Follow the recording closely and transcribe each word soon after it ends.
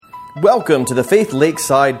Welcome to the Faith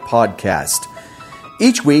Lakeside Podcast.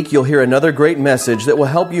 Each week you'll hear another great message that will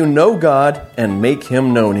help you know God and make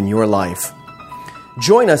Him known in your life.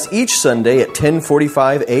 Join us each Sunday at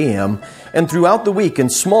 10:45 a.m. and throughout the week in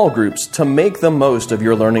small groups to make the most of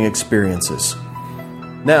your learning experiences.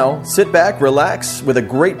 Now, sit back, relax with a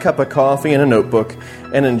great cup of coffee and a notebook,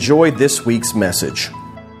 and enjoy this week's message.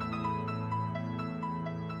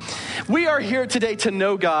 We are here today to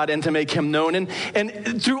know God and to make Him known.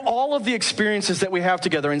 And through all of the experiences that we have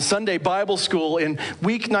together in Sunday Bible school, in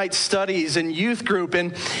weeknight studies, in youth group,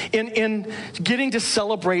 in getting to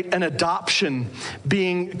celebrate an adoption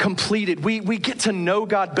being completed, we get to know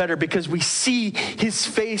God better because we see His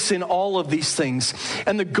face in all of these things.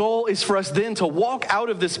 And the goal is for us then to walk out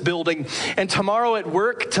of this building and tomorrow at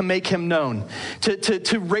work to make Him known,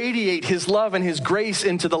 to radiate His love and His grace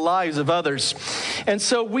into the lives of others. And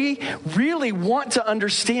so we really want to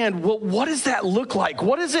understand, well, what does that look like?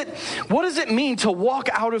 What does it mean to walk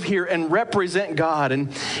out of here and represent God?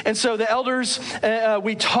 And so the elders,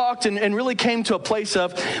 we talked and really came to a place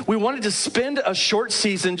of, we wanted to spend a short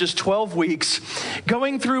season, just 12 weeks,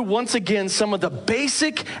 going through once again some of the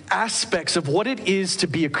basic aspects of what it is to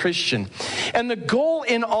be a Christian. And the goal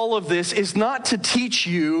in all of this is not to teach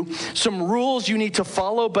you some rules you need to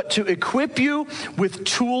follow, but to equip you with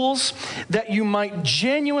tools that you might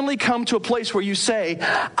genuinely come to a place where you say,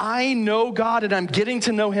 I know God and I'm getting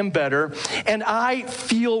to know Him better, and I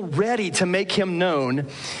feel ready to make Him known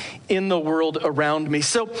in the world around me.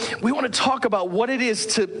 So we want to talk about what it is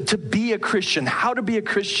to be a Christian, how to be a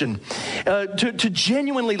Christian, to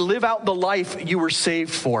genuinely live out the life you were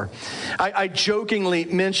saved for. I jokingly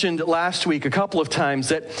mentioned last week a couple of times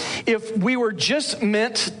that if we were just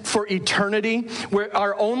meant for eternity, where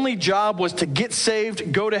our only job was to get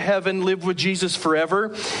saved, go to heaven, live with Jesus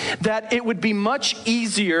forever, that it would be much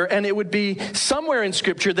easier, and it would be somewhere in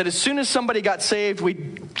Scripture that as soon as somebody got saved,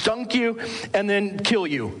 we'd dunk you and then kill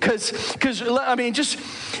you. Because I mean,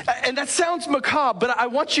 and that sounds macabre, but I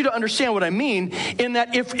want you to understand what I mean, in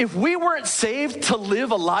that if we weren't saved to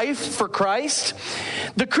live a life for Christ,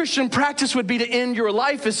 the Christian practice would be to end your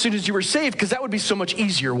life as soon as you were saved, because that would be so much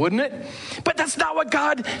easier, wouldn't it? But that's not what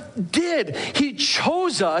God did. He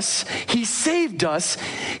chose us. He saved us.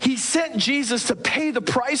 He sent Jesus to pay the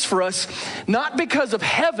price for us, not because of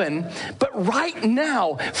heaven, but right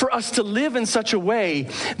now for us to live in such a way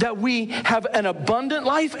that we have an abundant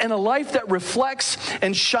life and a life that reflects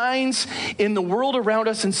and shines in the world around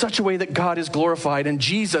us in such a way that God is glorified and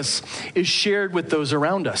Jesus is shared with those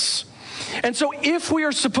around us. And so if we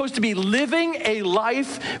are supposed to be living a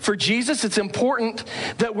life for Jesus, it's important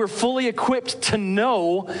that we're fully equipped to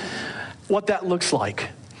know what that looks like.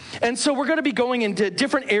 And so we're going to be going into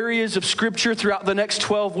different areas of Scripture throughout the next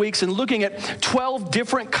 12 weeks and looking at 12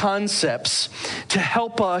 different concepts to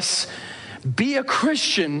help us be a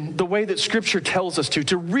Christian the way that Scripture tells us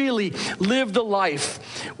to really live the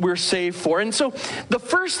life we're saved for. And so the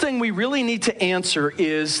first thing we really need to answer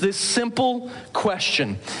is this simple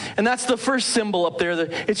question. And that's the first symbol up there.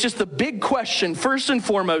 It's just the big question. First and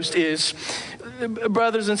foremost is,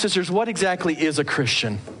 brothers and sisters, what exactly is a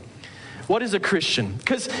Christian? What is a Christian?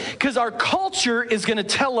 Because our culture is going to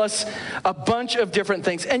tell us a bunch of different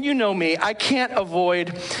things. And you know me, I can't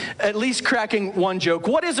avoid at least cracking one joke.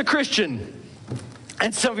 What is a Christian?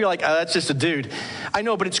 And some of you are like, oh, that's just a dude. I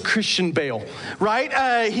know, but it's Christian Bale, right?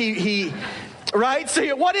 Right?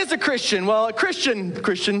 So what is a Christian? Well, a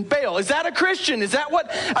Christian Bale. Is that a Christian? Is that what?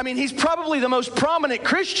 I mean, he's probably the most prominent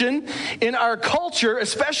Christian in our culture,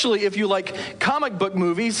 especially if you like comic book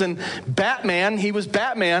movies and Batman. He was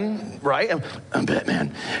Batman, right? I'm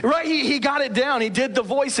Batman. Right? He got it down. He did the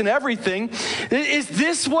voice and everything. Is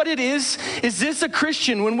this what it is? Is this a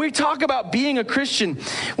Christian? When we talk about being a Christian,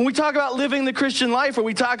 when we talk about living the Christian life, are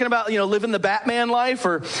we talking about, living the Batman life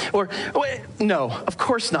or no, of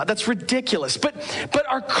course not. That's ridiculous. But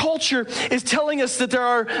our culture is telling us that there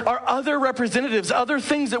are other representatives, other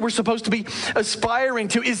things that we're supposed to be aspiring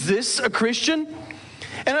to. Is this a Christian?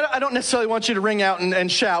 And I don't necessarily want you to ring out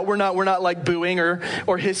and shout. We're not like booing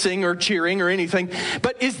or hissing or cheering or anything.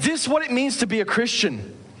 But is this what it means to be a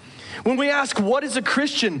Christian? When we ask, what is a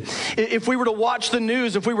Christian? If we were to watch the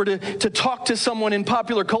news, if we were to talk to someone in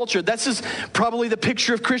popular culture, this is probably the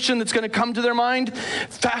picture of Christian that's going to come to their mind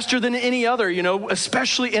faster than any other,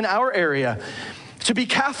 especially in our area. To be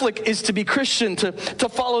Catholic is to be Christian. To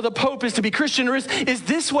follow the Pope is to be Christian. Or is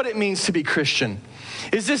this what it means to be Christian?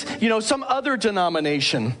 Is this, some other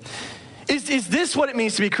denomination? Is this what it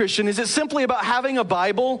means to be Christian? Is it simply about having a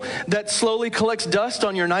Bible that slowly collects dust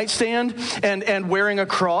on your nightstand and wearing a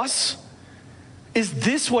cross? Is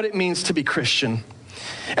this what it means to be Christian?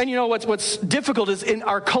 And you know what's difficult is in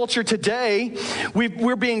our culture today,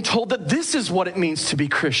 we're being told that this is what it means to be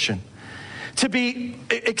Christian. To be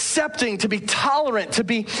accepting, to be tolerant, to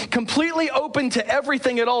be completely open to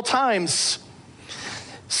everything at all times.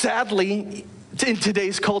 Sadly, in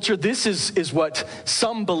today's culture, this is what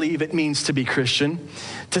some believe it means to be Christian.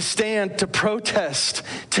 To stand, to protest,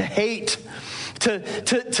 to hate, to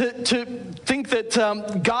think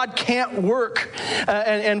that God can't work,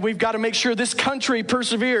 and we've got to make sure this country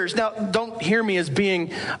perseveres. Now, don't hear me as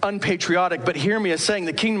being unpatriotic, but hear me as saying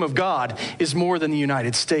the kingdom of God is more than the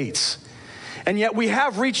United States. And yet we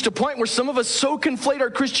have reached a point where some of us so conflate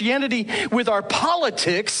our Christianity with our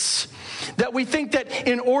politics that we think that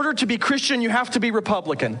in order to be Christian, you have to be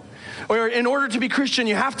Republican. Or in order to be Christian,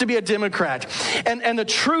 you have to be a Democrat. And the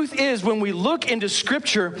truth is, when we look into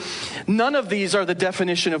Scripture, none of these are the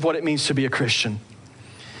definition of what it means to be a Christian.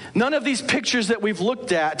 None of these pictures that we've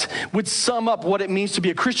looked at would sum up what it means to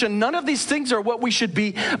be a Christian. None of these things are what we should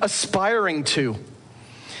be aspiring to.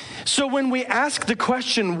 So when we ask the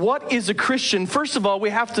question, what is a Christian? First of all,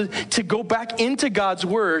 we have to go back into God's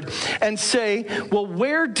Word and say, well,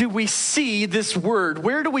 where do we see this word?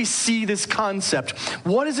 Where do we see this concept?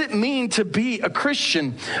 What does it mean to be a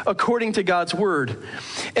Christian according to God's Word?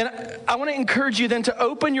 And I want to encourage you then to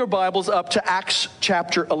open your Bibles up to Acts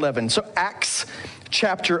chapter 11. So Acts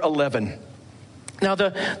chapter 11. Now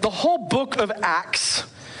the whole book of Acts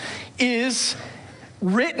is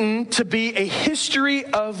written to be a history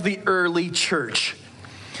of the early church.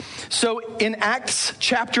 So in Acts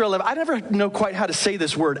chapter 11, I never know quite how to say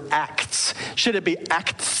this word, Acts. Should it be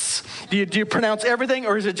Acts? Do you pronounce everything,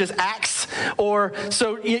 or is it just Acts? Or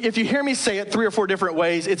so if you hear me say it 3 or 4 different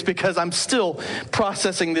ways, it's because I'm still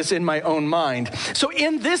processing this in my own mind. So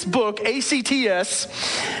in this book, ACTS,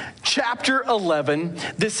 chapter 11,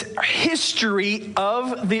 this history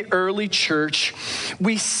of the early church,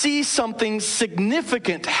 we see something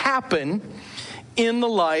significant happen in the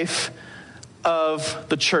life of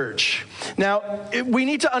the church. Now, we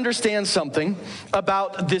need to understand something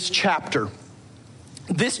about this chapter.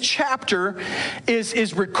 This chapter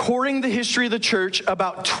is recording the history of the church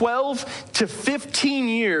about 12 to 15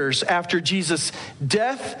 years after Jesus'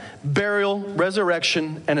 death, burial,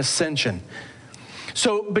 resurrection, and ascension.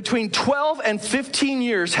 So between 12 and 15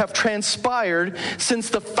 years have transpired since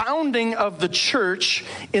the founding of the church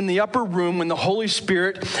in the upper room when the Holy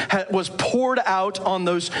Spirit was poured out on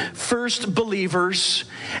those first believers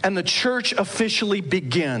and the church officially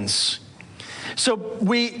begins. So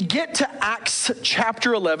we get to Acts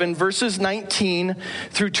chapter 11, verses 19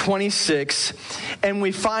 through 26, and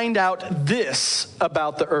we find out this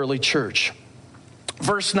about the early church.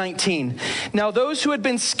 Verse 19, now those who had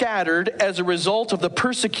been scattered as a result of the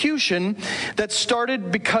persecution that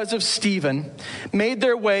started because of Stephen made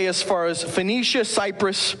their way as far as Phoenicia,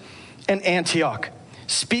 Cyprus, and Antioch,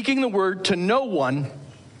 speaking the word to no one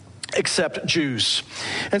except Jews.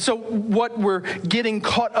 And so what we're getting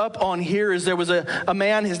caught up on here is there was a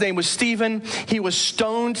man, his name was Stephen. He was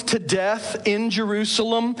stoned to death in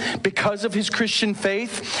Jerusalem because of his Christian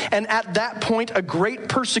faith. And at that point, a great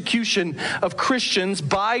persecution of Christians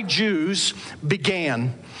by Jews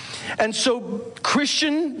began. And so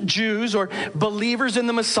Christian Jews or believers in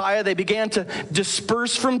the Messiah, they began to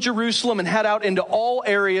disperse from Jerusalem and head out into all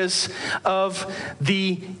areas of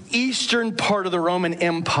the eastern part of the Roman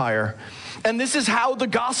Empire. And this is how the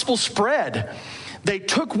gospel spread. They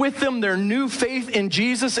took with them their new faith in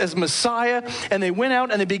Jesus as Messiah, and they went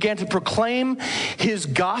out and they began to proclaim his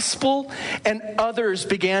gospel, and others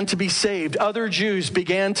began to be saved. Other Jews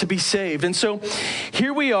began to be saved. And so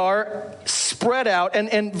here we are, spread out,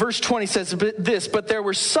 and verse 20 says this, but there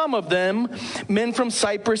were some of them, men from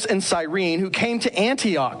Cyprus and Cyrene, who came to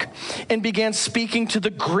Antioch and began speaking to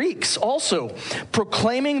the Greeks also,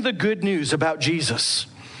 proclaiming the good news about Jesus.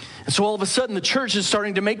 And so all of a sudden the church is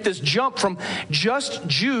starting to make this jump from just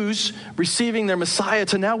Jews receiving their Messiah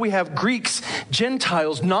to now we have Greeks,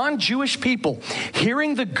 Gentiles, non-Jewish people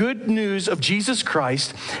hearing the good news of Jesus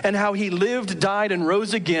Christ and how he lived, died, and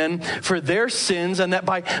rose again for their sins, and that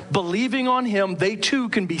by believing on him, they too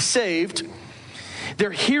can be saved. They're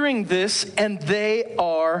hearing this and they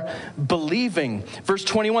are believing. Verse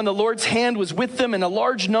 21, the Lord's hand was with them, and a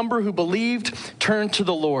large number who believed turned to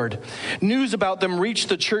the Lord. News about them reached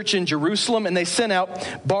the church in Jerusalem, and they sent out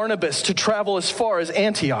Barnabas to travel as far as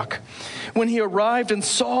Antioch. When he arrived and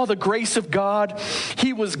saw the grace of God,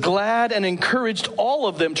 he was glad and encouraged all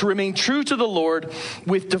of them to remain true to the Lord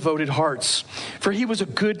with devoted hearts. For he was a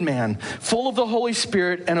good man, full of the Holy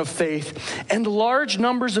Spirit and of faith, and large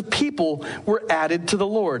numbers of people were added to the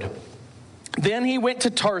Lord. Then he went to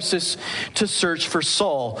Tarsus to search for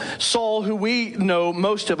Saul. Saul, who we know,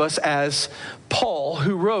 most of us, as Paul,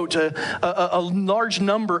 who wrote a large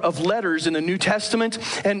number of letters in the New Testament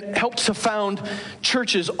and helped to found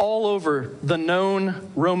churches all over the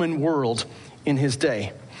known Roman world in his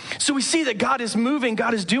day. So we see that God is moving,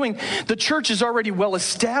 God is doing. The church is already well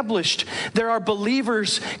established. There are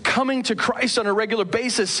believers coming to Christ on a regular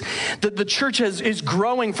basis. The church is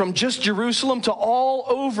growing from just Jerusalem to all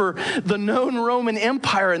over the known Roman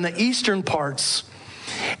Empire in the eastern parts.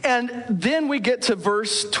 And then we get to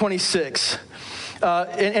verse 26.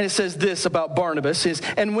 And it says this about Barnabas,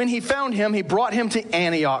 and when he found him, he brought him to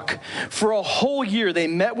Antioch. For a whole year they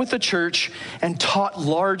met with the church and taught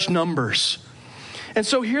large numbers. And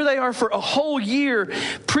so here they are for a whole year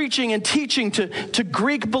preaching and teaching to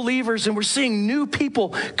Greek believers, and we're seeing new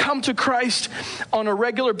people come to Christ on a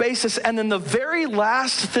regular basis. And then the very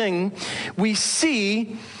last thing we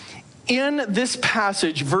see in this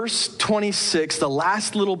passage, verse 26, the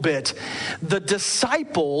last little bit, the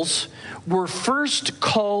disciples were first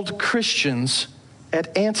called Christians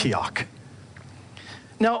at Antioch.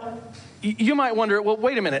 Now, you might wonder, well,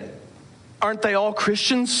 wait a minute, aren't they all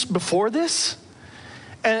Christians before this?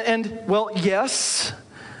 And well, yes,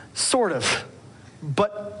 sort of,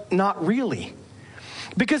 but not really.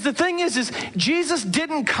 Because the thing is Jesus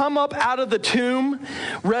didn't come up out of the tomb,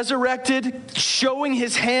 resurrected, showing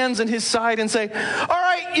his hands and his side and say, all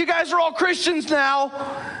right, you guys are all Christians now.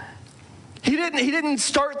 He didn't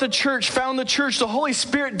start the church, found the church. The Holy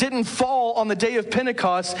Spirit didn't fall on the day of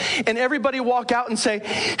Pentecost and everybody walk out and say,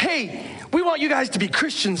 hey, we want you guys to be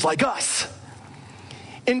Christians like us.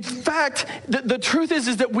 In fact, the truth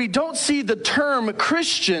is that we don't see the term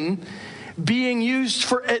Christian being used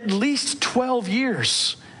for at least 12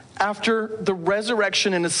 years after the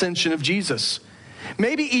resurrection and ascension of Jesus.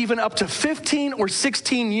 Maybe even up to 15 or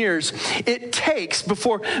 16 years it takes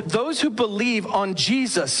before those who believe on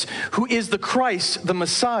Jesus, who is the Christ, the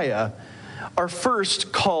Messiah, are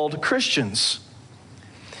first called Christians.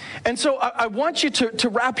 And so I want you to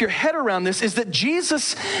wrap your head around this, is that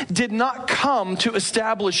Jesus did not come to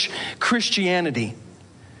establish Christianity.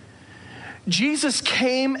 Jesus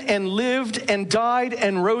came and lived and died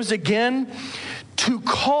and rose again to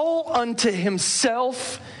call unto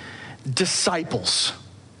himself disciples.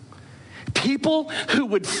 People who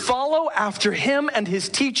would follow after him and his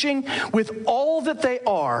teaching with all that they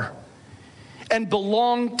are and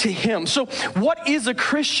belong to him. So what is a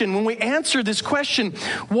Christian? When we answer this question,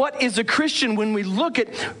 what is a Christian? When we look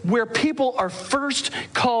at where people are first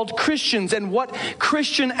called Christians and what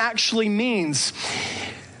Christian actually means,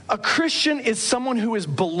 a Christian is someone who is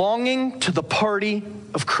belonging to the party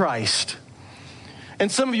of Christ. And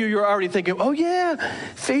some of you are already thinking, oh yeah,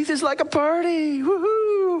 faith is like a party.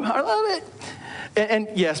 Woohoo, I love it. And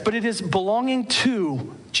yes, but it is belonging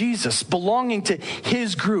to Jesus, belonging to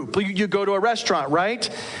his group. You go to a restaurant, right?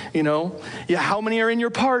 How many are in your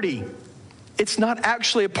party? It's not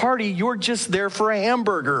actually a party. You're just there for a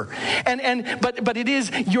hamburger. But it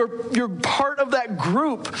is, you're part of that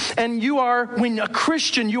group. And when a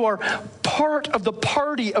Christian, you are part of the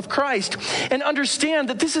party of Christ. And understand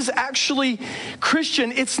that this is actually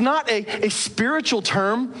Christian. It's not a spiritual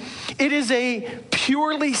term. It is a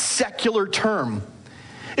purely secular term.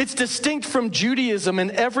 It's distinct from Judaism and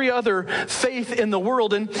every other faith in the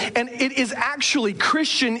world. And it is actually,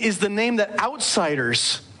 Christian is the name that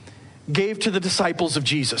outsiders gave to the disciples of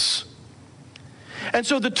Jesus. And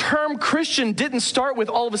so the term Christian didn't start with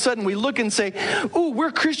all of a sudden we look and say, ooh,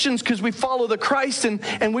 we're Christians because we follow the Christ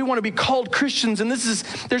and we want to be called Christians. And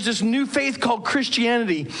there's this new faith called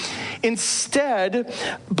Christianity. Instead,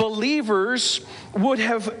 believers would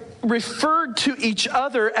have referred to each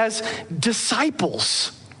other as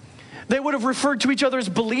disciples. They would have referred to each other as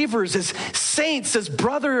believers, as saints, as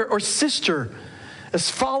brother or sister, as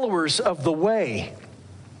followers of the way.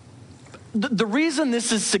 The reason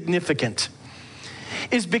this is significant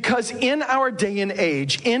is because in our day and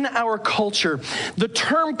age, in our culture, the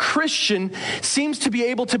term Christian seems to be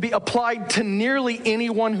able to be applied to nearly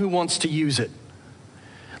anyone who wants to use it.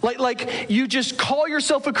 Like you just call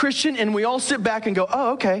yourself a Christian and we all sit back and go,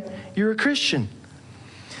 oh, okay, you're a Christian.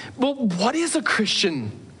 Well, what is a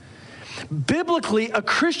Christian? Biblically, a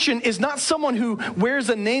Christian is not someone who wears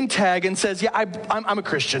a name tag and says, yeah, I'm a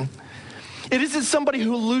Christian. It isn't somebody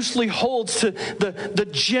who loosely holds to the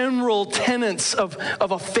general tenets of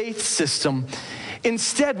a faith system.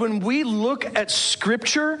 Instead, when we look at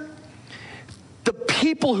Scripture, the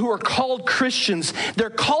people who are called Christians, they're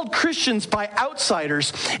called Christians by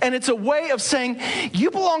outsiders. And it's a way of saying,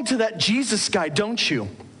 you belong to that Jesus guy, don't you?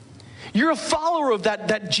 You're a follower of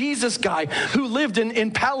that Jesus guy who lived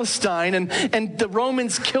in Palestine and the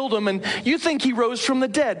Romans killed him, and you think he rose from the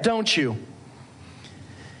dead, don't you?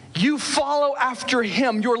 You follow after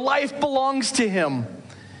him. Your life belongs to him.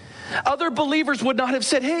 Other believers would not have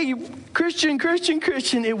said, hey, Christian, Christian,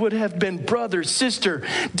 Christian. It would have been brother, sister,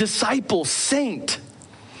 disciple, saint.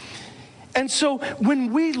 And so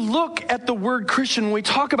when we look at the word Christian, when we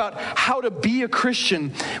talk about how to be a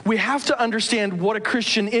Christian, we have to understand what a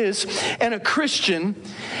Christian is. And a Christian,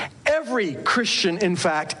 every Christian, in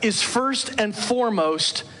fact, is first and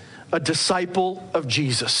foremost a disciple of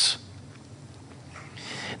Jesus.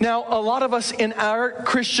 Now, a lot of us in our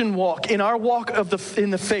Christian walk, in our walk in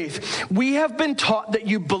the faith, we have been taught that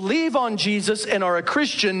you believe on Jesus and are a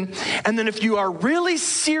Christian, and then if you are really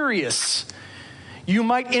serious, you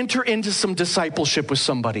might enter into some discipleship with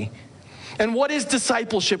somebody. And what is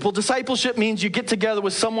discipleship? Well, discipleship means you get together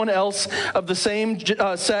with someone else of the same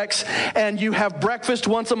sex, and you have breakfast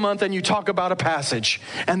once a month, and you talk about a passage.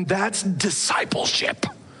 And that's discipleship.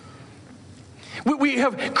 We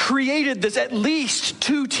have created this at least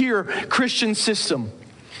two-tier Christian system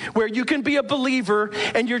where you can be a believer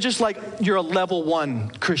and you're just like, you're a level 1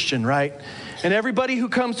 Christian, right? And everybody who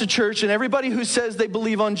comes to church and everybody who says they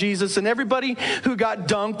believe on Jesus and everybody who got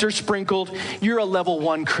dunked or sprinkled, you're a level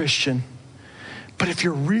 1 Christian. But if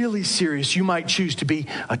you're really serious, you might choose to be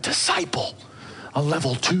a disciple, a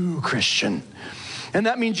level 2 Christian. And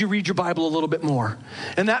that means you read your Bible a little bit more.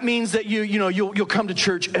 And that means that you'll come to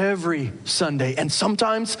church every Sunday and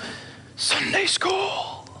sometimes Sunday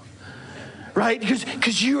school. Right?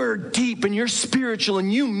 Because you are deep and you're spiritual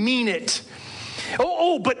and you mean it.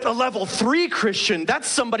 But a level 3 Christian, that's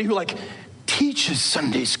somebody who teaches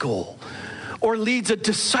Sunday school or leads a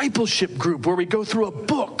discipleship group where we go through a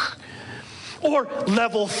book. Or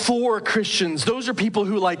level 4 Christians, those are people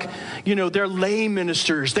who they're lay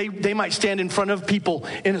ministers. They might stand in front of people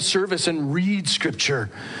in a service and read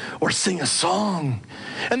scripture or sing a song.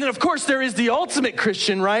 And then of course there is the ultimate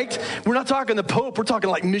Christian, right? We're not talking the Pope, we're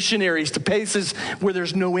talking like missionaries to places where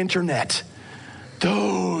there's no internet.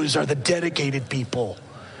 Those are the dedicated people.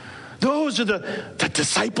 Those are the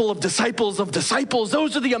disciple of disciples of disciples.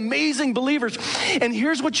 Those are the amazing believers. And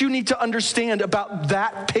here's what you need to understand about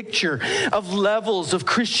that picture of levels of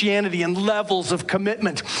Christianity and levels of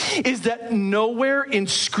commitment is that nowhere in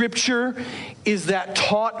Scripture is that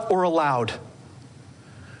taught or allowed.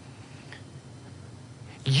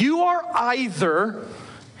 You are either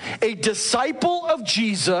a disciple of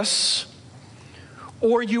Jesus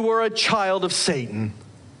or you are a child of Satan.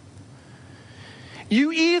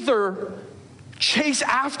 You either chase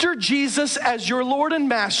after Jesus as your Lord and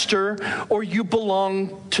Master, or you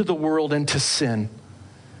belong to the world and to sin.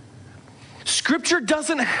 Scripture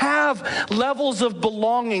doesn't have levels of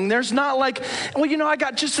belonging. There's not I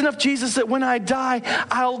got just enough Jesus that when I die,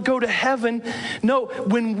 I'll go to heaven. No,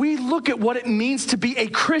 when we look at what it means to be a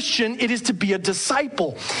Christian, it is to be a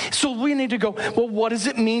disciple. So we need to go, well, what does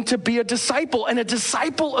it mean to be a disciple? And a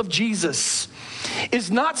disciple of Jesus is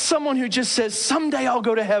not someone who just says, someday I'll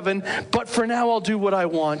go to heaven, but for now I'll do what I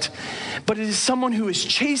want. But it is someone who is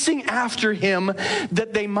chasing after him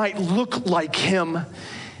that they might look like him.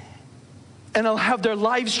 And they'll have their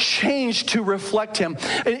lives changed to reflect him.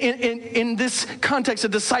 In this context, a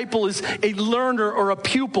disciple is a learner or a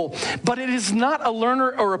pupil. But it is not a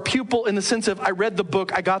learner or a pupil in the sense of, I read the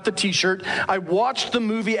book, I got the t-shirt, I watched the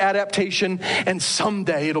movie adaptation, and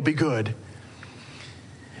someday it'll be good.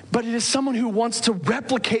 But it is someone who wants to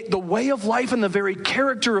replicate the way of life and the very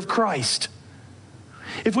character of Christ.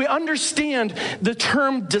 If we understand the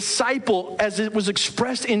term disciple as it was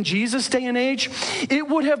expressed in Jesus' day and age, it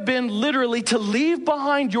would have been literally to leave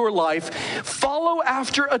behind your life, follow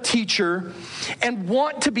after a teacher, and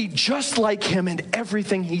want to be just like him in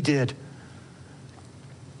everything he did.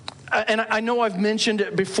 And I know I've mentioned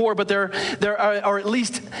it before, but there are at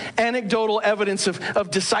least anecdotal evidence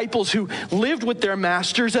of disciples who lived with their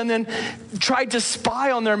masters and then tried to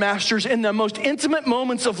spy on their masters in the most intimate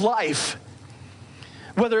moments of life,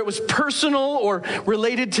 whether it was personal or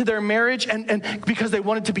related to their marriage, and because they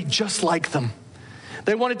wanted to be just like them.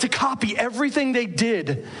 They wanted to copy everything they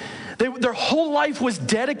did. Their whole life was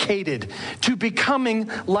dedicated to becoming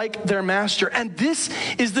like their master. And this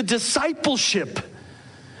is the discipleship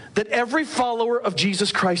that every follower of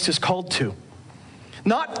Jesus Christ is called to.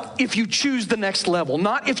 Not if you choose the next level,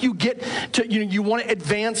 not if you get to, you want to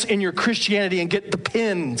advance in your Christianity and get the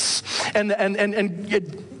pins and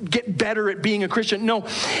get better at being a Christian. No,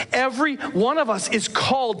 every one of us is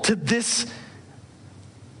called to this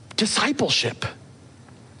discipleship.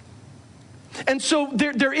 And so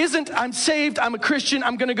there isn't, I'm saved, I'm a Christian,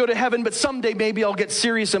 I'm going to go to heaven, but someday maybe I'll get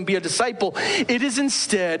serious and be a disciple. It is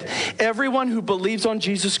instead, everyone who believes on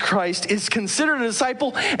Jesus Christ is considered a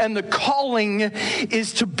disciple, and the calling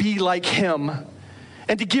is to be like him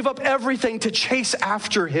and to give up everything to chase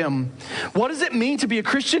after him. What does it mean to be a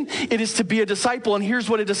Christian? It is to be a disciple, and here's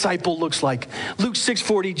what a disciple looks like. Luke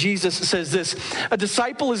 6:40, Jesus says this, "A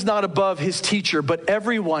disciple is not above his teacher, but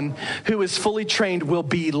everyone who is fully trained will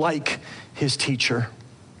be like his teacher."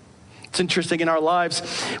 It's interesting, in our lives,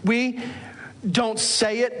 we don't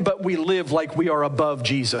say it, but we live like we are above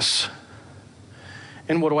Jesus.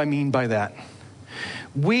 And what do I mean by that?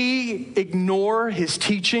 We ignore his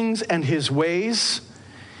teachings and his ways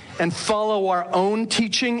and follow our own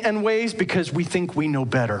teaching and ways because we think we know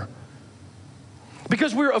better.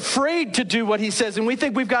 Because we're afraid to do what he says, and we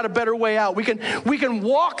think we've got a better way out. We can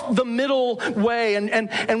walk the middle way,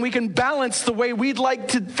 and we can balance the way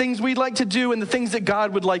things we'd like to do and the things that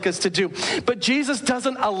God would like us to do. But Jesus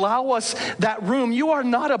doesn't allow us that room. You are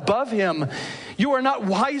not above him. You are not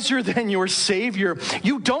wiser than your Savior.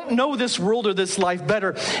 You don't know this world or this life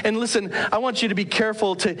better. And listen, I want you to be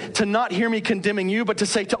careful to not hear me condemning you, but to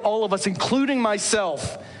say to all of us, including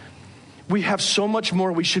myself, we have so much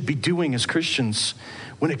more we should be doing as Christians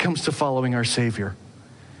when it comes to following our Savior.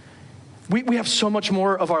 We have so much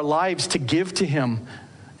more of our lives to give to him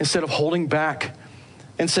instead of holding back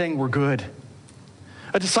and saying we're good.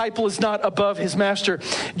 A disciple is not above his master.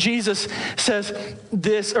 Jesus says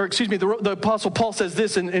this, the Apostle Paul says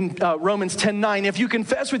this in Romans 10:9. If you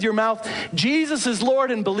confess with your mouth Jesus is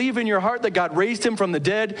Lord and believe in your heart that God raised him from the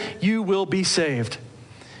dead, you will be saved.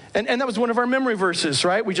 And that was one of our memory verses,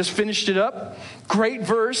 right? We just finished it up. Great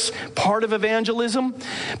verse, part of evangelism.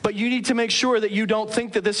 But you need to make sure that you don't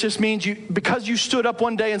think that this just means because you stood up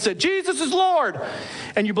one day and said, Jesus is Lord,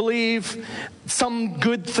 and you believe some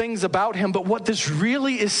good things about him. But what this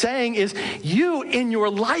really is saying is you, in your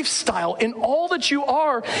lifestyle, in all that you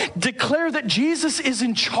are, declare that Jesus is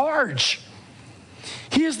in charge.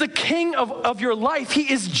 He is the king of your life.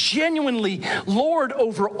 He is genuinely Lord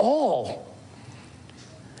over all.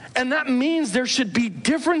 And that means there should be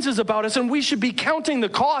differences about us, and we should be counting the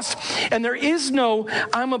cost. And there is no,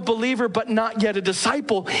 I'm a believer but not yet a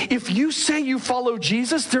disciple. If you say you follow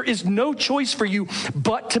Jesus, there is no choice for you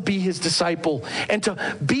but to be his disciple. And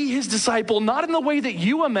to be his disciple, not in the way that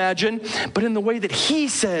you imagine, but in the way that he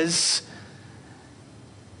says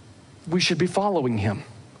we should be following him.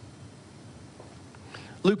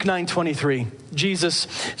 Luke 9:23, Jesus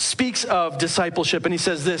speaks of discipleship, and he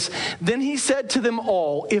says this, "Then he said to them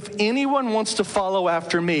all, if anyone wants to follow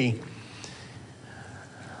after me,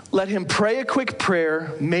 let him pray a quick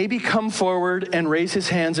prayer, maybe come forward and raise his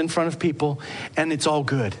hands in front of people, and it's all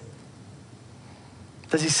good."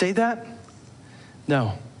 Does he say that?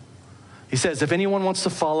 No. He says, if anyone wants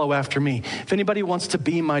to follow after me, if anybody wants to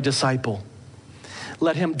be my disciple,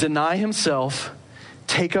 let him deny himself,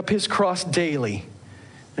 take up his cross daily,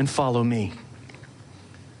 and follow me.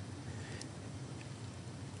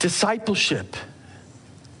 Discipleship,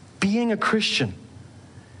 being a Christian,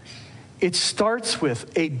 it starts with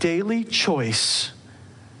a daily choice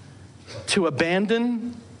to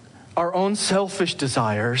abandon our own selfish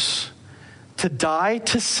desires, to die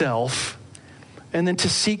to self, and then to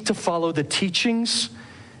seek to follow the teachings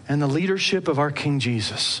and the leadership of our King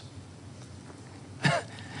Jesus.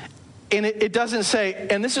 And it doesn't say,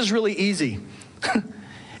 and this is really easy.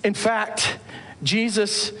 In fact,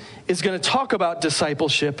 Jesus is going to talk about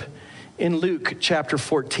discipleship in Luke chapter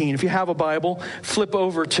 14. If you have a Bible, flip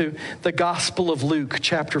over to the Gospel of Luke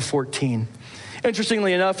chapter 14.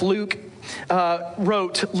 Interestingly enough, Luke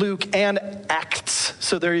wrote Luke and Acts.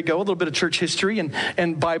 So there you go, a little bit of church history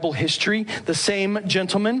and Bible history. The same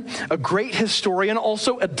gentleman, a great historian,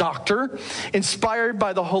 also a doctor, inspired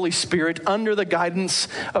by the Holy Spirit, under the guidance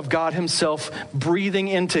of God himself, breathing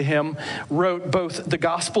into him, wrote both the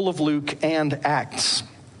Gospel of Luke and Acts.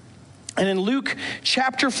 And in Luke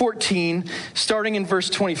chapter 14, starting in verse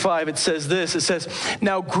 25, it says this. It says,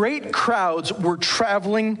 "Now great crowds were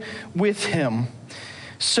traveling with him.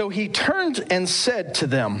 So he turned and said to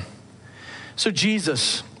them," so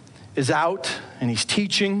Jesus is out and he's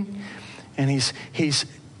teaching and he's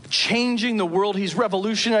changing the world. He's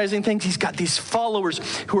revolutionizing things. He's got these followers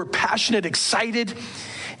who are passionate, excited,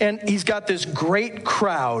 and he's got this great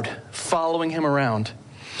crowd following him around.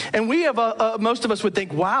 And we have, most of us would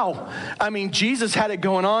think, wow, I mean, Jesus had it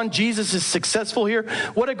going on. Jesus is successful here.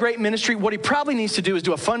 What a great ministry. What he probably needs to do is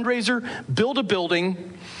do a fundraiser, build a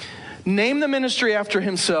building, name the ministry after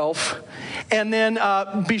himself, and then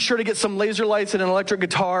be sure to get some laser lights and an electric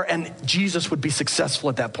guitar, and Jesus would be successful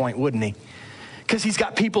at that point, wouldn't he? because he's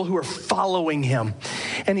got people who are following him.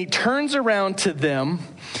 And he turns around to them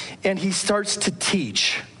and he starts to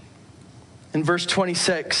teach. In verse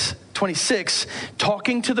 26,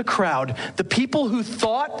 talking to the crowd, the people who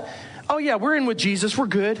thought, oh yeah, we're in with Jesus, we're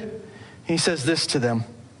good. He says this to them: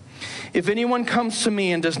 if anyone comes to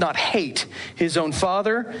me and does not hate his own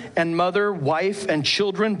father and mother, wife and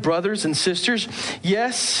children, brothers and sisters,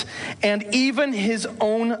 yes, and even his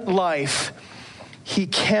own life, he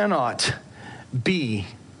cannot be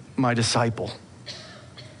my disciple.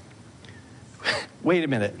 Wait a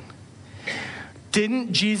minute.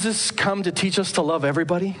 Didn't Jesus come to teach us to love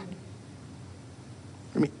everybody?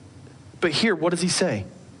 But here, what does he say?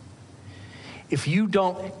 If you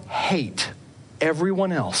don't hate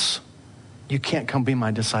everyone else, you can't come be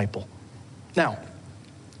my disciple. Now,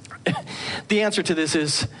 the answer to this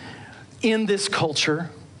is, in this culture,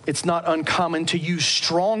 it's not uncommon to use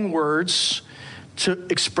strong words to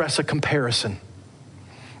express a comparison.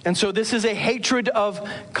 And so this is a hatred of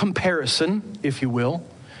comparison, if you will.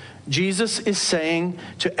 Jesus is saying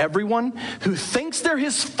to everyone who thinks they're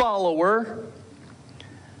his follower,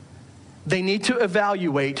 they need to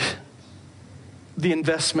evaluate the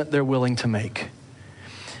investment they're willing to make.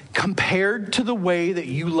 Compared to the way that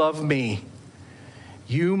you love me,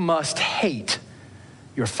 you must hate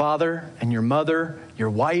your father and your mother,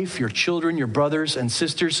 your wife, your children, your brothers and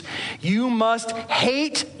sisters. You must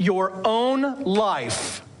hate your own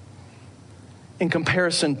life in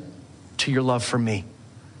comparison to your love for me.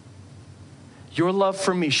 Your love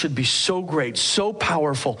for me should be so great, so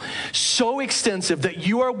powerful, so extensive that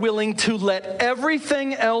you are willing to let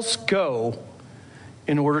everything else go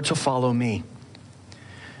in order to follow me.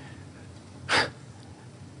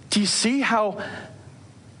 Do you see how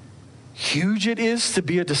huge it is to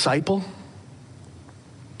be a disciple?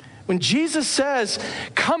 When Jesus says,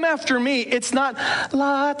 come after me, it's not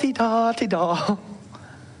la-di-da-di-da.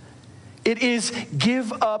 It is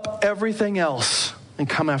give up everything else and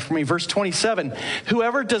come after me. Verse 27,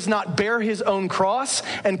 whoever does not bear his own cross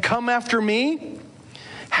and come after me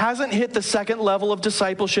hasn't hit the second level of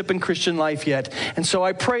discipleship in Christian life yet. And so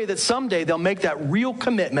I pray that someday they'll make that real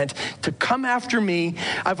commitment to come after me.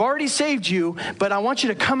 I've already saved you, but I want you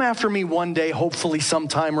to come after me one day, hopefully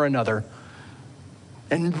sometime or another,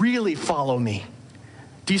 and really follow me.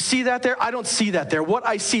 Do you see that there? I don't see that there. What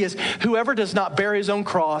I see is whoever does not bear his own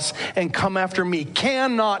cross and come after me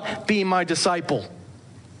cannot be my disciple.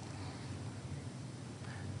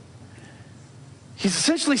 He's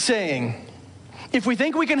essentially saying, if we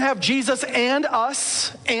think we can have Jesus and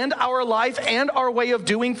us and our life and our way of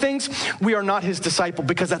doing things, we are not his disciple,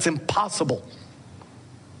 because that's impossible.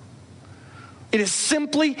 It is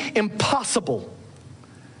simply impossible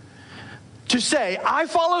to say, I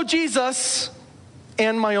follow Jesus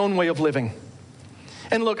and my own way of living.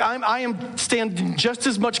 And look, I am standing just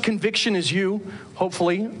as much conviction as you,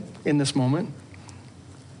 hopefully, in this moment.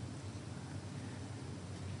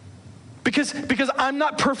 Because I'm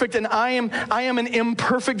not perfect, and I am an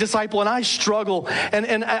imperfect disciple, and I struggle,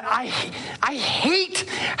 and I hate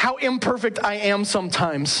how imperfect I am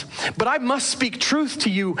sometimes. But I must speak truth to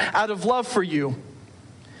you out of love for you.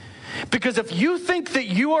 Because if you think that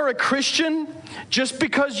you are a Christian just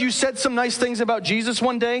because you said some nice things about Jesus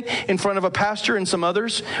one day in front of a pastor and some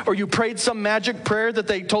others, or you prayed some magic prayer that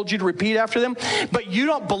they told you to repeat after them, but you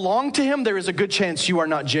don't belong to him, there is a good chance you are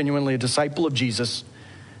not genuinely a disciple of Jesus,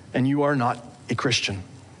 and you are not a Christian.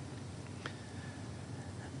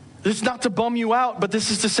 This is not to bum you out, but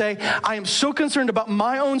this is to say, I am so concerned about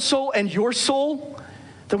my own soul and your soul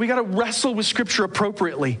that we got to wrestle with Scripture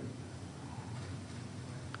appropriately.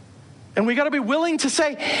 And we got to be willing to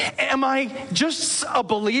say, am I just a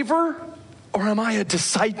believer or am I a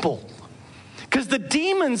disciple? Because the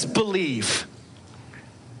demons believe,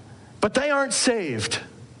 but they aren't saved.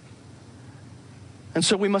 And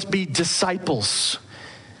so we must be disciples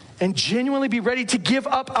and genuinely be ready to give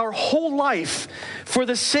up our whole life for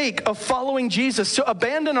the sake of following Jesus, to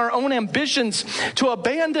abandon our own ambitions, to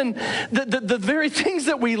abandon the very things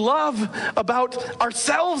that we love about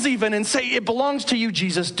ourselves even, and say, it belongs to you,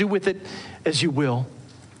 Jesus, do with it as you will.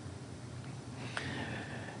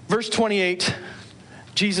 Verse 28,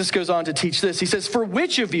 Jesus goes on to teach this. He says, for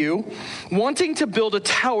which of you, wanting to build a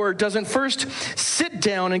tower, doesn't first sit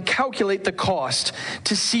down and calculate the cost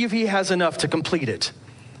to see if he has enough to complete it?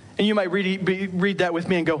 And you might read that with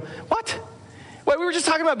me and go, what? Well, we were just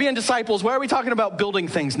talking about being disciples. Why are we talking about building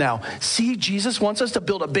things now? See, Jesus wants us to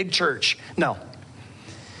build a big church. No.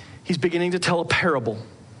 He's beginning to tell a parable.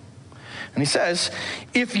 And he says,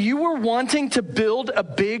 if you were wanting to build a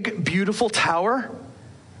big, beautiful tower,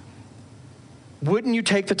 wouldn't you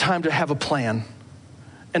take the time to have a plan?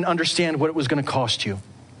 and understand what it was going to cost you.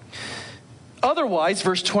 Otherwise,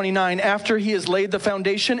 verse 29, after he has laid the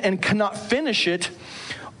foundation and cannot finish it,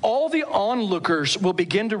 all the onlookers will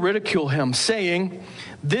begin to ridicule him, saying,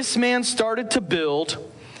 this man started to build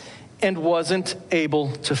and wasn't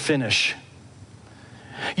able to finish.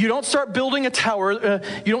 You don't start building a tower,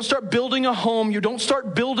 you don't start building a home, you don't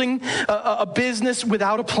start building a business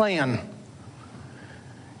without a plan.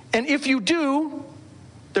 And if you do,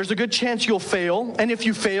 there's a good chance you'll fail. And if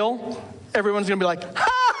you fail, everyone's going to be like, ha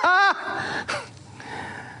ha!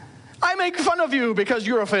 I make fun of you because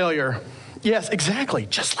you're a failure. Yes, exactly,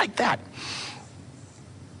 just like that.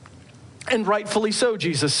 And rightfully so,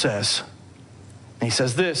 Jesus says. And he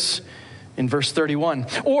says this in verse 31.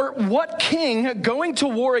 Or what king going to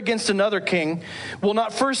war against another king will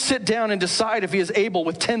not first sit down and decide if he is able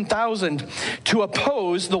with 10,000 to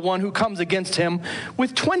oppose the one who comes against him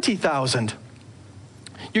with 20,000?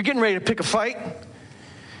 You're getting ready to pick a fight.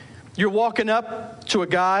 You're walking up to a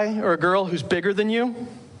guy or a girl who's bigger than you.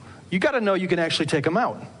 You got to know you can actually take them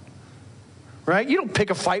out. Right? You don't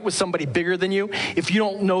pick a fight with somebody bigger than you if you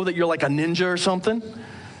don't know that you're like a ninja or something.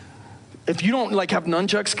 If you don't like have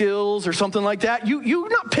nunchuck skills or something like that, you're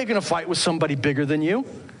not picking a fight with somebody bigger than you.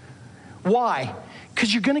 Why?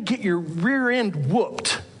 Because you're going to get your rear end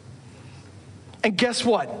whooped. And guess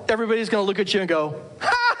what? Everybody's going to look at you and go,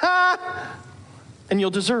 ha ha, and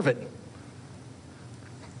you'll deserve it.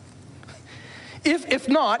 If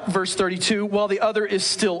not, verse 32, while the other is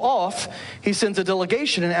still off, he sends a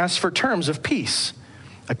delegation and asks for terms of peace.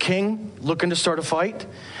 A king looking to start a fight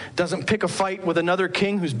doesn't pick a fight with another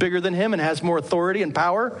king who's bigger than him and has more authority and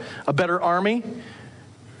power, a better army.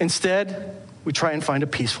 Instead, we try and find a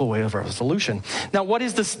peaceful way of resolution. Now, what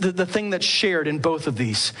is the thing that's shared in both of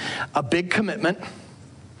these? A big commitment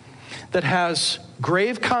that has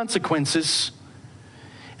grave consequences,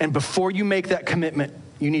 and before you make that commitment,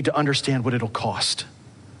 you need to understand what it'll cost.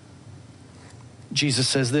 Jesus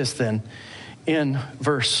says this then in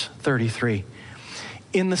verse 33.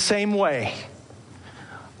 In the same way,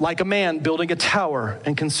 like a man building a tower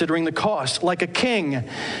and considering the cost, like a king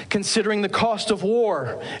considering the cost of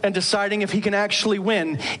war and deciding if he can actually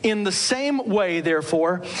win, in the same way,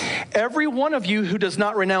 therefore, every one of you who does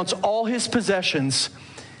not renounce all his possessions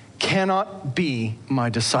cannot be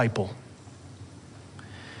my disciple.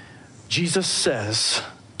 Jesus says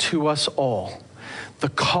to us all, the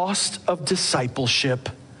cost of discipleship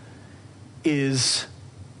is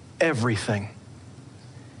everything.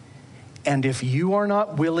 And if you are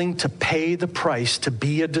not willing to pay the price to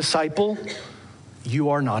be a disciple, you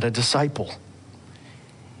are not a disciple.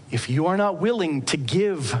 If you are not willing to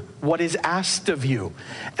give what is asked of you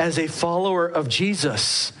as a follower of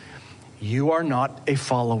Jesus, you are not a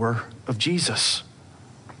follower of Jesus.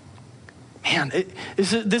 Man,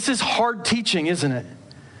 this is hard teaching, isn't it?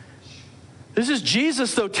 This is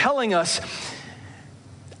Jesus, though, telling us,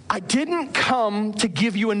 I didn't come to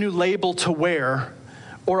give you a new label to wear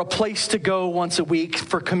or a place to go once a week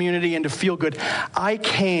for community and to feel good. I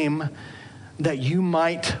came that you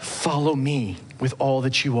might follow me with all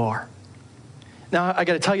that you are. Now, I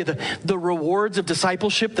got to tell you, the rewards of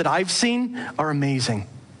discipleship that I've seen are amazing.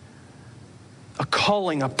 A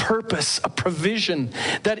calling, a purpose, a provision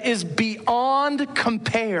that is beyond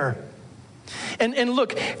compare. And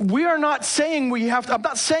look, we are not saying I'm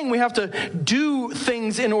not saying we have to do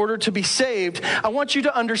things in order to be saved. I want you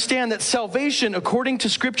to understand that salvation, according to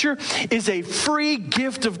Scripture, is a free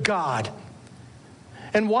gift of God.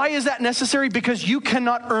 And why is that necessary? Because you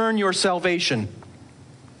cannot earn your salvation.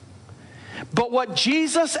 But what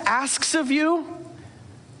Jesus asks of you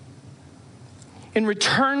in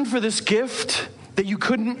return for this gift that you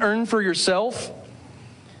couldn't earn for yourself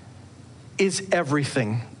is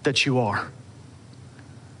everything that you are.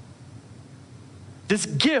 This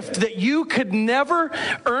gift that you could never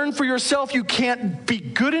earn for yourself. You can't be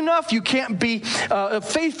good enough. You can't be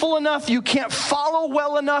faithful enough. You can't follow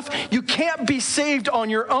well enough. You can't be saved on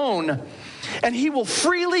your own. And he will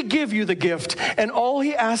freely give you the gift. And all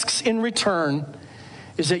he asks in return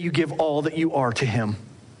is that you give all that you are to him.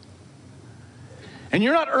 And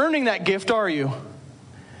you're not earning that gift, are you?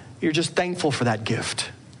 You're just thankful for that gift.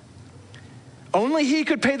 Only he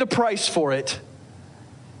could pay the price for it.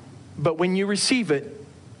 But when you receive it,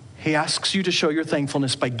 he asks you to show your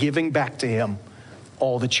thankfulness by giving back to him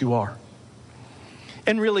all that you are.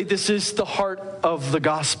 And really, this is the heart of the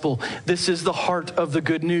gospel. This is the heart of the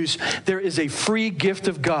good news. There is a free gift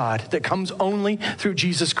of God that comes only through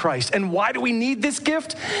Jesus Christ. And why do we need this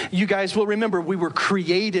gift? You guys will remember we were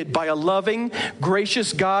created by a loving,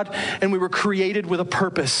 gracious God, and we were created with a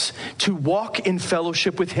purpose to walk in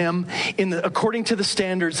fellowship with him according to the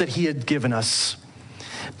standards that he had given us.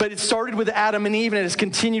 But it started with Adam and Eve, and it has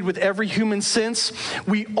continued with every human since.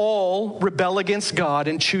 We all rebel against God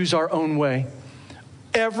and choose our own way.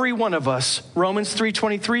 Every one of us. Romans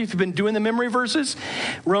 3:23, if you've been doing the memory verses,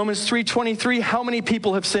 Romans 3:23, how many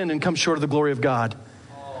people have sinned and come short of the glory of God?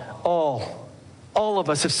 All of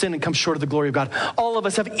us have sinned and come short of the glory of God. All of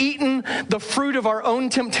us have eaten the fruit of our own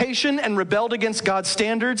temptation and rebelled against God's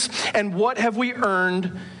standards. And what have we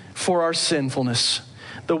earned for our sinfulness?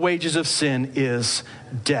 The wages of sin is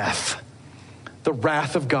death, the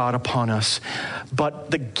wrath of God upon us.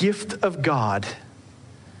 But the gift of God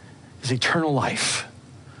is eternal life.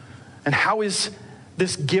 And how is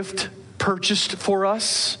this gift purchased for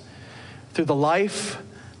us? Through the life,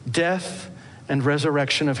 death, and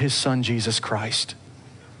resurrection of his Son, Jesus Christ.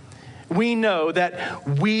 We know that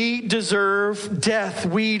we deserve death.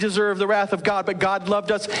 We deserve the wrath of God. But God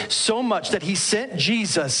loved us so much that he sent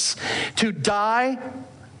Jesus to die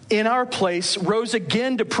in our place, rose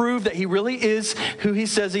again to prove that he really is who he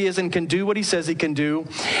says he is and can do what he says he can do.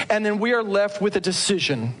 And then we are left with a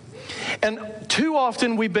decision. And too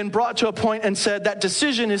often we've been brought to a point and said that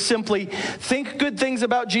decision is simply think good things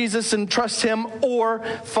about Jesus and trust him, or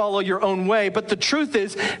follow your own way. But the truth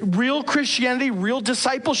is, real Christianity, real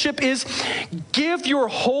discipleship is give your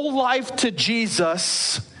whole life to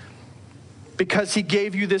Jesus because he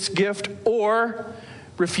gave you this gift, or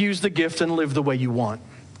refuse the gift and live the way you want.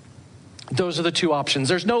 Those are the two options.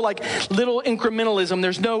 There's no like little incrementalism.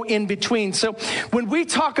 There's no in between. So when we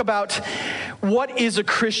talk about what is a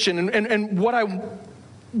Christian and what I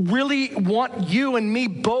really want you and me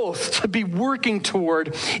both to be working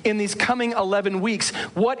toward in these coming 11 weeks,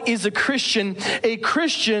 what is a Christian? A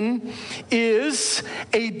Christian is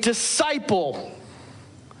a disciple.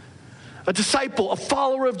 A disciple, a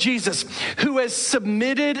follower of Jesus who has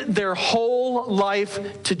submitted their whole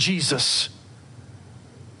life to Jesus.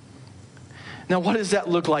 Now, what does that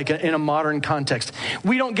look like in a modern context?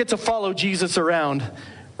 We don't get to follow Jesus around,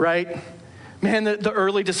 right? Man, the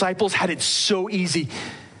early disciples had it so easy.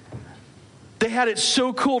 They had it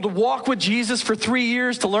so cool to walk with Jesus for 3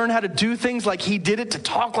 years, to learn how to do things like he did it, to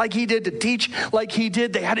talk like he did, to teach like he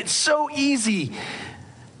did. They had it so easy.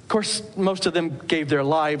 Of course, most of them gave their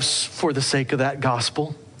lives for the sake of that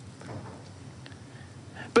gospel.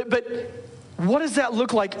 But what does that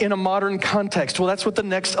look like in a modern context? Well, that's what the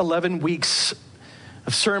next 11 weeks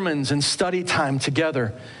of sermons and study time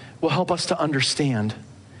together will help us to understand.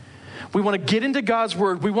 We want to get into God's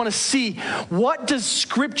word. We want to see, what does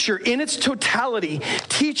Scripture in its totality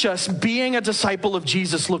teach us being a disciple of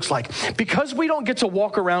Jesus looks like? Because we don't get to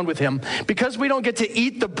walk around with him, because we don't get to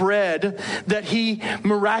eat the bread that he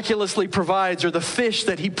miraculously provides or the fish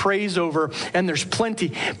that he prays over, and there's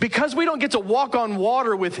plenty, because we don't get to walk on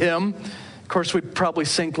water with him. Of course, we'd probably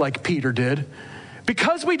sink like Peter did.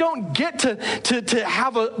 Because we don't get to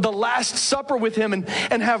have the Last Supper with him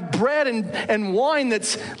and have bread and wine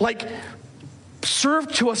that's like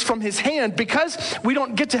served to us from his hand, because we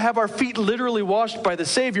don't get to have our feet literally washed by the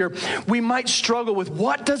Savior, we might struggle with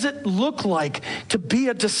what does it look like to be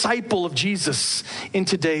a disciple of Jesus in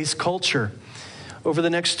today's culture. Over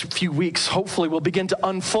the next few weeks, hopefully we'll begin to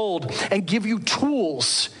unfold and give you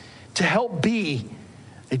tools to help be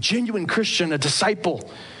a genuine Christian, a disciple,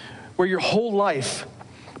 where your whole life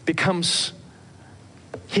becomes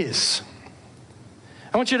his.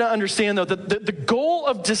 I want you to understand, though, that the goal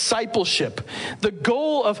of discipleship, the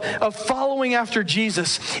goal of following after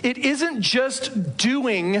Jesus, it isn't just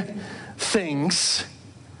doing things,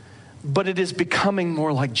 but it is becoming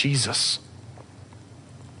more like Jesus.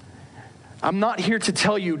 I'm not here to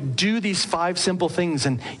tell you, do these 5 simple things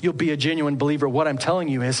and you'll be a genuine believer. What I'm telling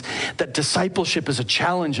you is that discipleship is a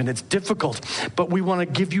challenge and it's difficult, but we want to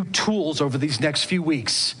give you tools over these next few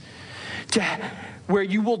weeks to where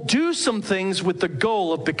you will do some things with the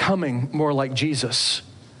goal of becoming more like Jesus.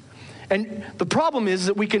 And the problem is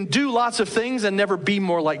that we can do lots of things and never be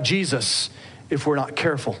more like Jesus if we're not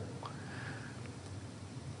careful.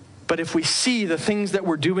 But if we see the things that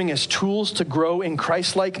we're doing as tools to grow in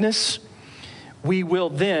Christ-likeness, we will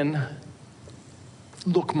then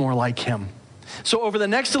look more like him. So over the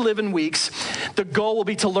next 11 weeks, the goal will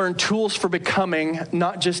be to learn tools for becoming,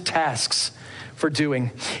 not just tasks for doing.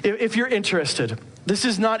 If you're interested, this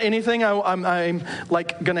is not anything I'm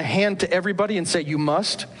like going to hand to everybody and say you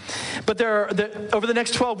must. But over the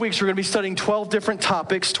next 12 weeks, we're going to be studying 12 different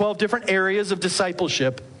topics, 12 different areas of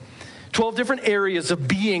discipleship, 12 different areas of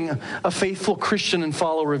being a faithful Christian and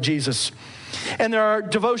follower of Jesus. And there are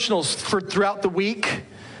devotionals for throughout the week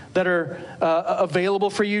that are available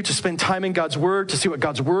for you to spend time in God's Word, to see what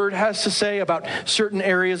God's Word has to say about certain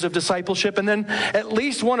areas of discipleship. And then at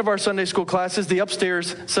least one of our Sunday school classes, the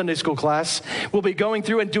upstairs Sunday school class, will be going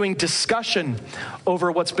through and doing discussion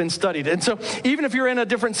over what's been studied. And so even if you're in a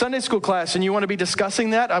different Sunday school class and you want to be discussing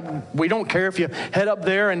that, we don't care if you head up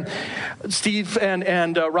there and Steve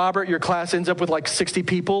and Robert, your class ends up with like 60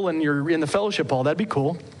 people and you're in the fellowship hall. That'd be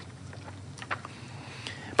cool.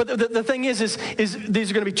 But the thing is these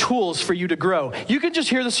are going to be tools for you to grow. You can just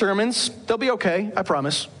hear the sermons. They'll be okay, I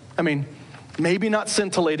promise. I mean, maybe not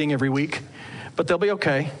scintillating every week, but they'll be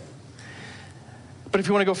okay. But if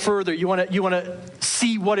you want to go further, you want to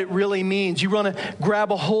see what it really means. You want to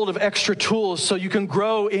grab a hold of extra tools so you can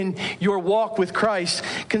grow in your walk with Christ.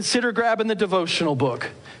 Consider grabbing the devotional book.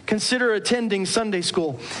 Consider attending Sunday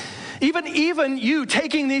school. Even you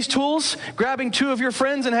taking these tools, grabbing 2 of your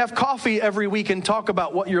friends and have coffee every week and talk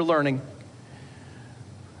about what you're learning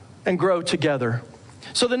and grow together.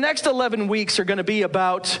 So the next 11 weeks are going to be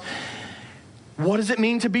about what does it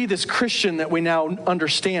mean to be this Christian that we now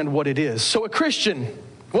understand what it is. So a Christian,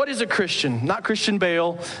 what is a Christian? Not Christian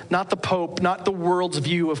Bale, not the Pope, not the world's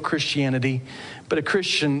view of Christianity, but a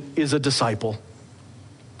Christian is a disciple,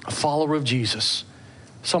 a follower of Jesus,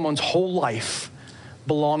 someone's whole life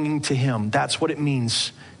belonging to him. That's what it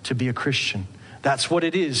means to be a Christian. That's what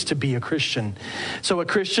it is to be a Christian. So a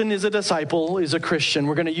Christian is a disciple, is a Christian.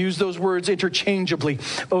 We're going to use those words interchangeably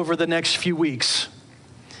over the next few weeks.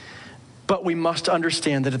 But we must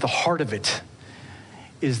understand that at the heart of it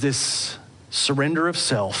is this surrender of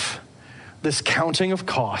self, this counting of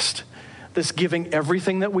cost, this giving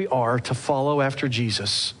everything that we are to follow after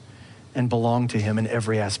Jesus and belong to him in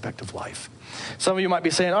every aspect of life. Some of you might be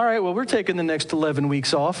saying, all right, well, we're taking the next 11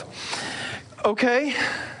 weeks off. Okay,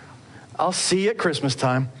 I'll see you at Christmas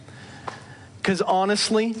time. Because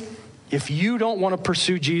honestly, if you don't want to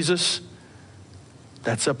pursue Jesus,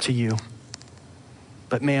 that's up to you.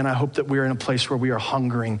 But man, I hope that we're in a place where we are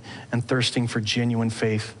hungering and thirsting for genuine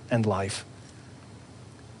faith and life.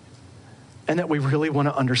 And that we really want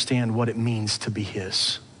to understand what it means to be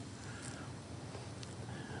his.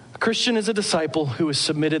 A Christian is a disciple who has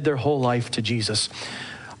submitted their whole life to Jesus.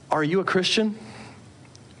 Are you a Christian?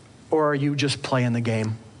 Or are you just playing the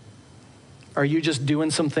game? Are you just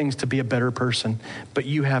doing some things to be a better person, but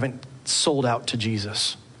you haven't sold out to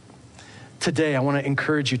Jesus? Today, I want to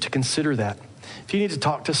encourage you to consider that. If you need to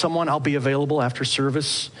talk to someone, I'll be available after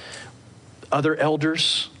service. Other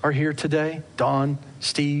elders are here today. Don,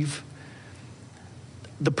 Steve.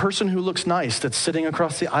 The person who looks nice that's sitting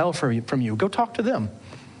across the aisle from you, go talk to them.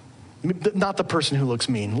 Not the person who looks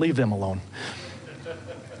mean. Leave them alone.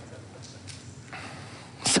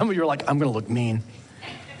 Some of you are like, I'm going to look mean.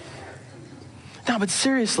 No, but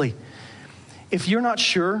seriously, if you're not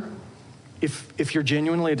sure if you're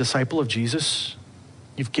genuinely a disciple of Jesus,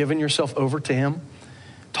 you've given yourself over to him,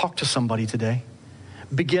 talk to somebody today.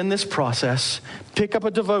 Begin this process. Pick up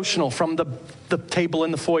a devotional from the table in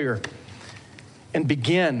the foyer and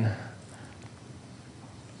begin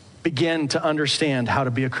to understand how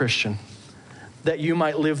to be a Christian, that you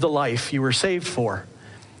might live the life you were saved for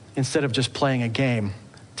instead of just playing a game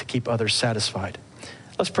to keep others satisfied.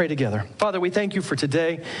 Let's pray together. Father, we thank you for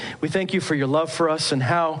today. We thank you for your love for us and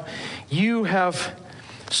how you have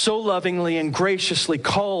so lovingly and graciously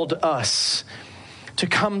called us to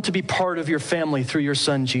come to be part of your family through your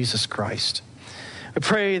Son, Jesus Christ. I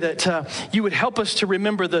pray that you would help us to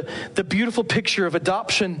remember the beautiful picture of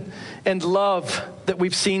adoption and love that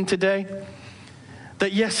we've seen today.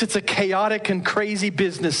 That yes, it's a chaotic and crazy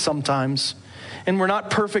business sometimes, and we're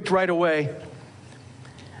not perfect right away.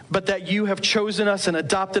 But that you have chosen us and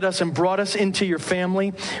adopted us and brought us into your family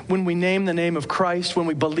when we name the name of Christ, when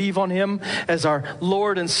we believe on him as our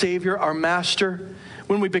Lord and Savior, our Master.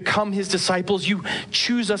 When we become his disciples, you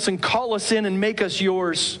choose us and call us in and make us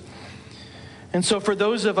yours. And so for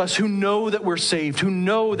those of us who know that we're saved, who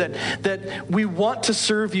know that we want to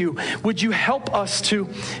serve you, would you help us to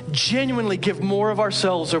genuinely give more of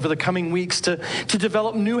ourselves over the coming weeks to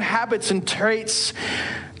develop new habits and traits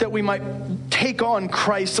that we might take on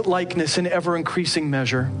Christ's likeness in ever-increasing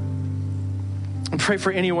measure. And pray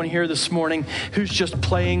for anyone here this morning who's just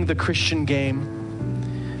playing the Christian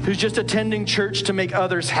game, who's just attending church to make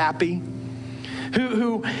others happy,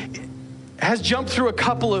 who has jumped through a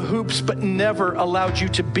couple of hoops but never allowed you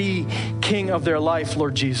to be king of their life,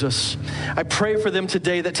 Lord Jesus. I pray for them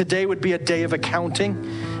today that today would be a day of accounting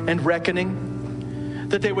and reckoning,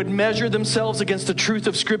 that they would measure themselves against the truth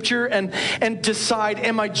of Scripture and decide,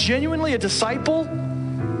 am I genuinely a disciple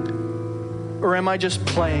or am I just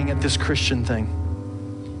playing at this Christian thing?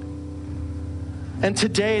 And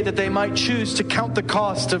today that they might choose to count the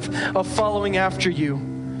cost of following after you.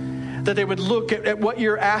 That they would look at what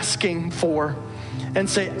you're asking for and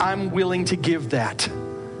say, I'm willing to give that.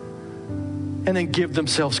 And then give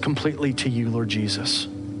themselves completely to you, Lord Jesus.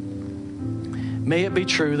 May it be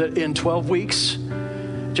true that in 12 weeks,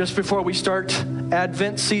 just before we start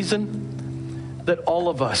Advent season, that all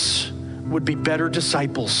of us would be better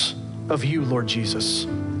disciples of you, Lord Jesus,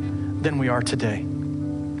 than we are today.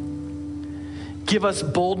 Give us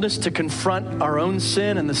boldness to confront our own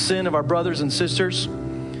sin and the sin of our brothers and sisters.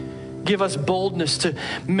 Give us boldness to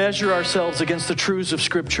measure ourselves against the truths of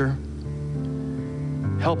Scripture.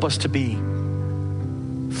 Help us to be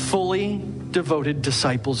fully devoted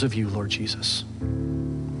disciples of you, Lord Jesus.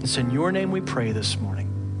 It's in your name we pray this morning.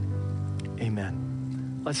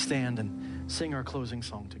 Amen. Let's stand and sing our closing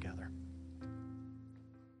song together.